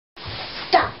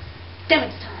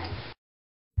Demyx Time.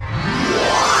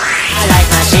 I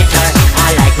like my sitar,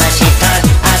 I like my sitar.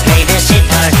 I play the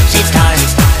sitar, sitar,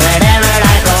 wherever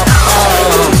I go.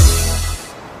 Oh.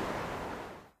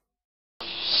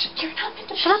 You're not meant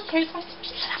to shut up. Here's my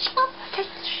shut up. Okay.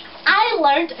 I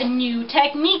learned a new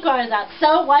technique while I was out.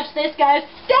 So watch this, guys.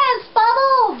 Dance,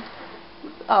 Bubbles!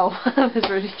 Oh, that was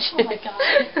really shit. Oh my god.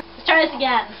 Let's try this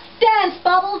again. Dance,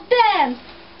 Bubbles, dance!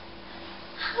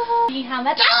 See how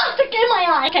much? Ah, they're in my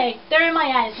eye. Okay, they're in my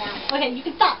eyes now. Okay, you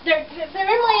can stop. They're in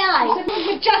my eyes.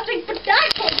 You're adjusting, but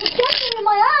actually, you're adjusting in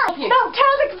my eye. No,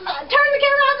 turn the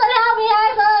camera off and have me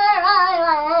eyes.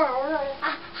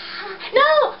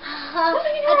 No.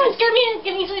 Just give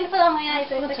me something to put on my eyes.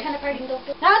 They're kind of hurting.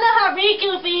 Now I know how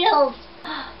Riku feels.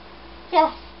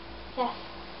 Yes.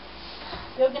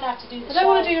 You're gonna have to do the show. I don't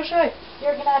want to do your show.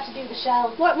 You're gonna have to do the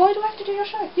show. Why do I have to do your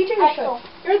show? You do your show.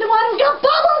 You're the one who got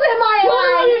bubbles in my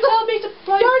eyes. You told me to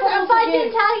blow bubbles I in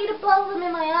didn't tell you to blow them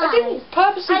in my eyes. I didn't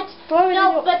purposely blow it in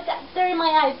your... No, but they're in my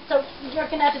eyes, so you're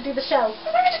gonna have to do the show.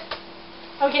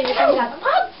 Okay, you're gonna have to...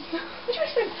 What? What do you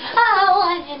think? Oh,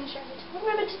 I'm injured. What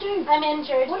am I meant to do? I'm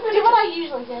injured. What am I do meant what to I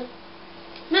usually do.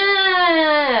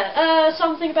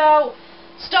 Something about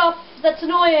stuff that's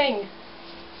annoying.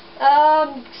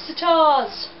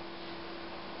 Sitars.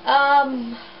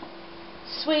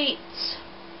 Sweets.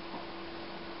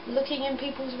 Looking in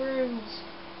people's rooms.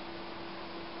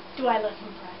 Do I look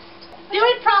impressed? Do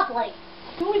it properly.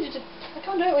 I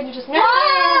can't do it when you just... Did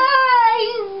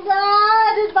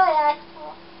by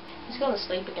accident. He's gone to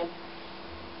sleep again.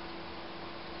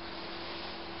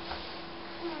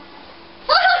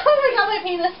 Oh my god, my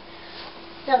penis.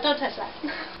 No, don't touch that.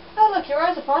 Oh look, your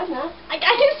eyes are fine now. I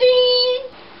can see.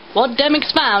 What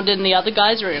Demyx found in the other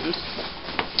guy's rooms.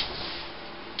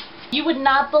 You would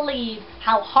not believe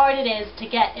how hard it is to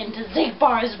get into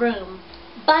Zigbar's room.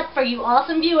 But for you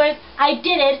awesome viewers, I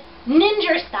did it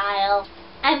ninja style.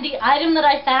 And the item that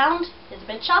I found is a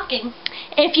bit shocking.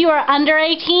 If you are under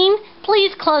 18,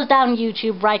 please close down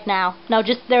YouTube right now. No,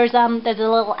 just there's a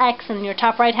little X in your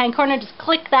top right hand corner. Just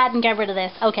click that and get rid of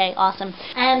this. Okay, awesome.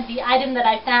 And the item that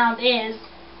I found is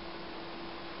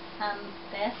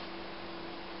this.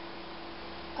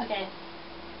 Okay.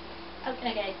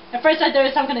 At first I thought there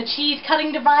was some kind of cheese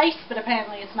cutting device, but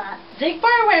apparently it's not.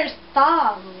 Zigbar wears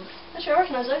thongs. I sure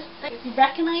recognize those. You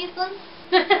recognize them?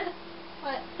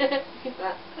 What?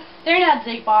 They're not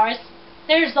Zigbars.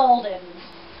 They're Zoldens.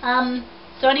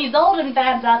 So any Zolden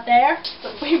fans out there,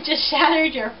 we've just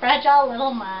shattered your fragile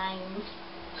little minds.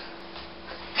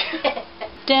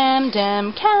 Damn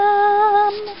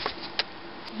cam.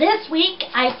 This week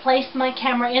I placed my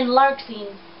camera in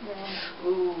Larksine's room.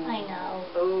 Ooh. I know.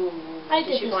 Ooh. I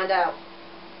did she this. find out?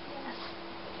 Yes.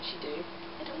 What did she do?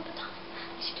 I don't want to talk.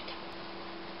 She did it.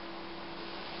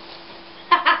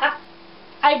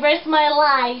 I risked my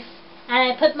life and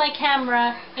I put my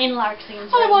camera in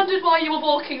Larksine's room. I wondered why you were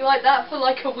walking like that for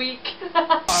like a week.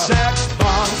 Sex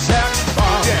bomb,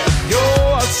 yeah.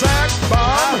 You're a sex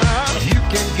bomb. You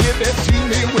can give it to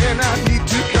me when I need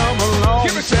to come along.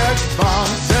 Give me sex bomb,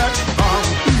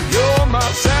 you're my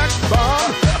sex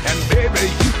bomb. And baby,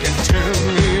 you can turn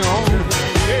me on.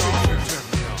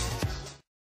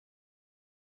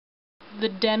 The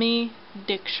Demi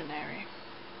Dictionary.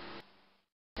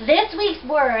 This week's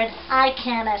word I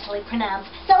can't actually pronounce,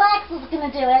 so Axel's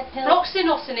gonna do it.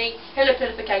 Roxinociny,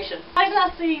 hilopilification. I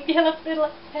cannot see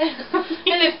pedophilia.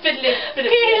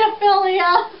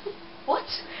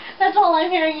 What? That's all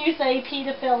I'm hearing you say,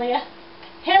 pedophilia.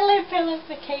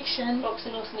 Hilopilification.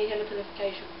 Roxinociny,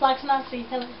 hilopilification.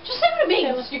 Just say what it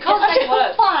means. You can't say the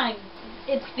word. Fine.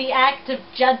 It's the act of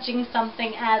judging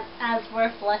something as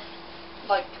worthless.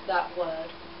 Like that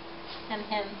word. And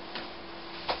him.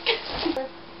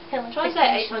 Try and say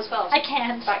it 8 times fast. I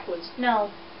can't. Backwards. No.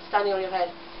 Standing on your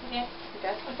head. Yeah.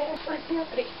 Okay.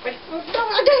 Ready?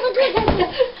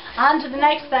 On to the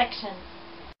next section.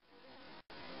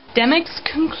 Demyx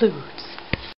concludes.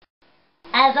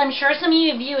 As I'm sure some of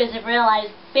you viewers have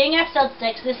realized, being episode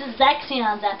 6, this is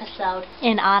Zexion's episode,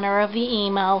 in honor of the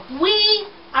emo. We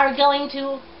are going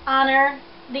to honor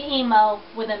the emo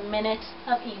with a minute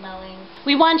of emoing.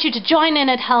 We want you to join in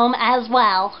at home as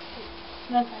well.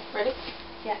 Okay. Ready?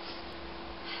 Yes.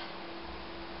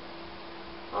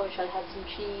 I wish I had some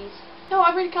cheese. No,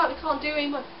 I really can't do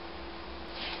emo.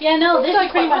 Yeah, no, this It's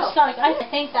pretty quite much well. sucks. I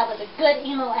think that was a good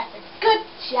emo effort. Good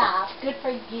job. Good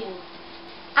for you.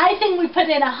 I think we put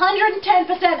in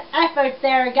 110% effort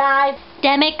there, guys.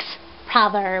 Demyx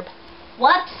proverb.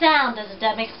 What sound does a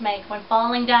Demyx make when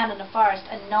falling down in a forest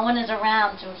and no one is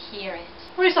around to hear it?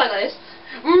 What do you say that is?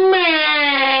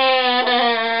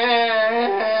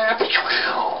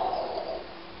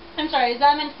 I'm sorry, is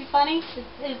that meant to be funny?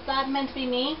 Is that meant to be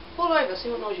me? Fall over,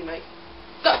 see what noise you make.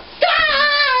 Go!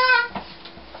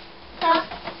 Ah!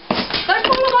 Don't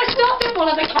fall on my stuff in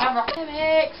front of the camera!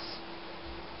 Demyx!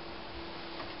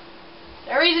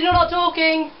 The reason you're not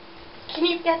talking! Can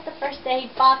you get the first aid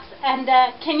box and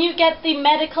can you get the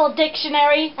medical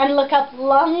dictionary and look up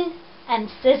lung and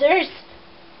scissors?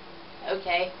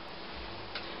 Okay.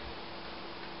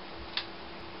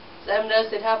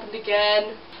 Zemnis, it happened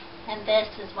again. And this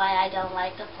is why I don't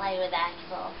like to play with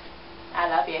Axel. I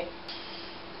love you.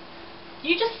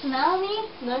 You just smell me?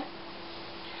 No?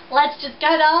 Let's just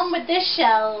get on with this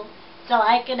show so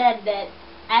I can end it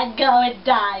and go and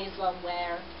die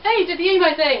somewhere. Hey, you did the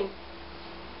emo thing!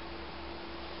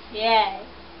 Yay.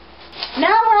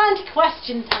 Now we're on to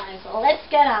question time, so let's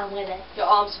get on with it. Your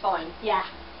arm's fine. Yeah.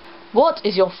 What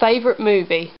is your favourite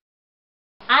movie?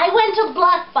 I went to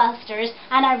Blockbusters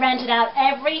and I rented out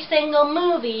every single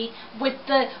movie with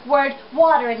the word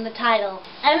water in the title.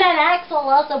 And then Axel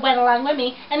also went along with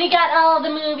me and he got all the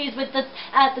movies with the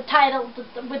title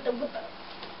with the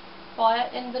Fire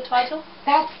in the title?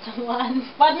 That's the one.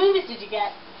 What movies did you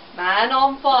get? Man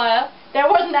on Fire. There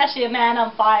wasn't actually a man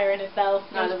on fire in it though.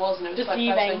 No, there wasn't. It was quite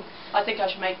deceiving. depressing. I think I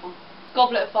should make one.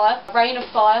 Goblet of Fire. Rain of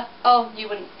Fire. Oh, you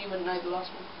wouldn't know the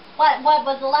last one. What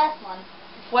was the last one?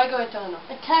 Fuego Eterno.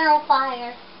 Eternal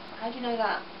Fire. How do you know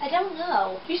that? I don't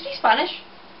know. Do you speak Spanish?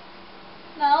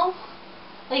 No.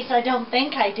 At least I don't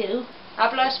think I do.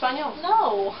 Habla español.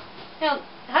 No. Now,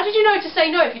 how did you know to say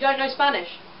no if you don't know Spanish?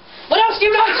 What else do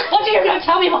you know? What do you know?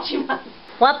 Tell me what you know.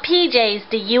 What PJs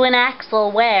do you and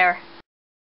Axel wear?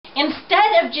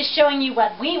 Instead of just showing you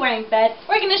what we wear in bed,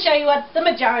 we're going to show you what the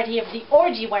majority of the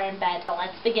orgy wear in bed. So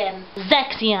let's begin.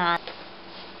 Zexion.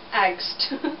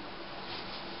 Angst.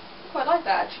 Quite like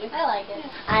that actually. I like it.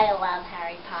 I love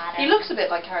Harry Potter. He looks a bit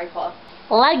like Harry Potter.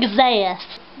 Lexaeus.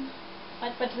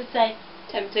 What does it say?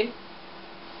 Tempting.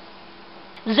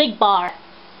 Zigbar.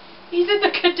 He's in the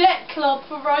cadet club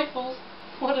for rifles.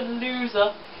 What a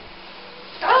loser.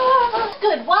 Ah,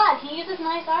 good. What? He uses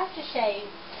nice aftershave.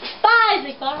 Bye,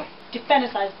 Zigbar.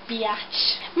 Defenicize,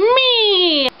 biatch.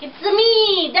 Me. It's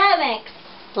me, Demyx.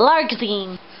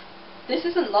 Largzine. This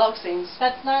isn't Larksings.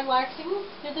 That's not Largzine?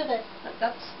 Who did it?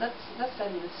 That's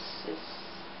Dennis.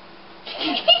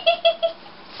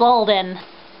 Solden.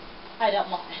 I don't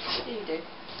want it. You do.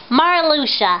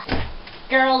 Marluxia.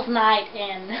 Girls' night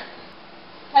in.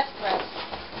 That's gross.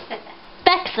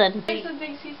 Vexen. Vexen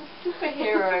thinks he's a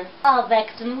superhero. Oh,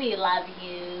 Vexen, we love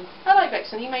you. I like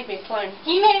Vexen. He made me a clone.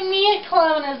 He made me a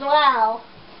clone as well.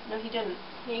 No, he didn't.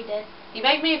 Yeah, he did. He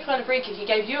made me a clone of Riki. He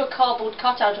gave you a cardboard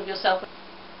cutout of yourself.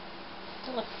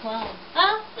 Still a clone.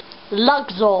 Huh?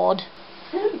 Luxord.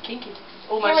 Kinky. Get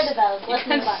rid of those. You Let's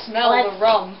can move on. smell the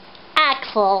rum.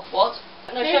 Axel. What?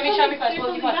 No, There's show me something first. What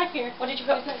did you put? back here. What did you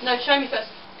put? No, show me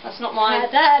first. That's not mine.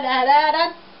 Da, da, da,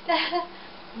 da, da.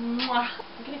 Mwah.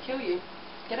 I'm gonna kill you.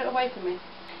 Get it away from me.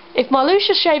 If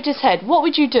Marluxia shaved his head, what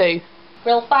would you do?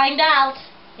 We'll find out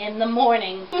in the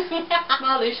morning.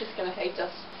 Marluxia's gonna hate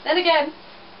us. Then again,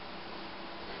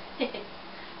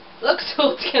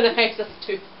 Luxord's gonna hate us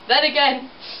too. Then again,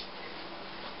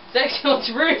 Zexion's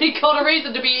really got a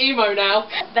reason to be emo now.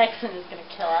 Vexen is gonna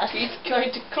kill us. He's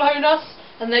going to clone us,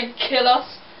 and then kill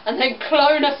us, and then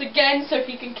clone us again so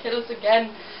he can kill us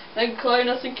again. Then clone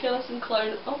us and kill us and clone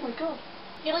us. Oh my god.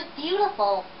 You look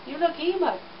beautiful. You look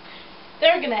emo.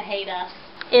 They're gonna hate us.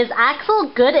 Is Axel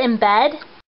good in bed?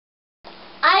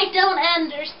 I don't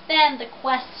understand the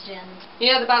question.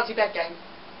 You know the bouncy bed game?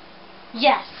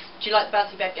 Yes. Do you like the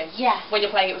bouncy bed game? Yes. When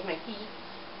you're playing it with me?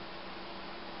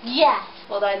 Yes.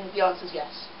 Well then, the answer's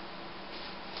yes.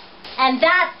 And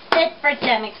that's it for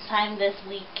Demyx Time this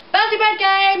week. Bouncy bed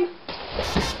game!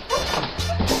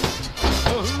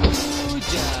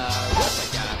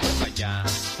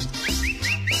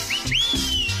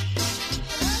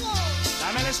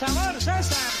 Dámele sabor,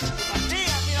 César.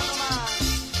 Pandilla, mira nomás.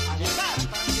 A votar,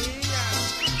 pandilla.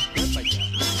 Voy pa' allá,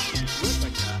 voy pa'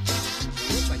 allá,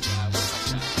 voy pa' allá, voy pa'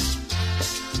 allá.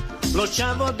 Los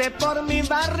chavos de por mi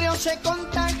barrio se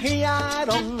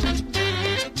contagiaron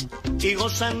y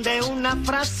gozan de una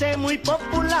frase muy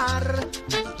popular.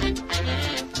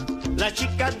 Las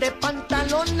chicas de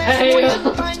pantalones muy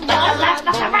empañados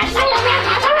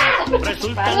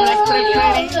resultan las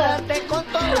preferidas de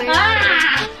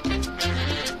cotorrear.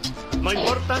 No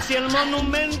importa si el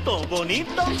monumento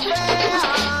bonito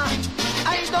sea.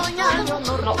 Ay, doña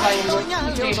Leonor, ay, doña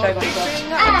Leonor,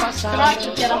 dicen al pasar.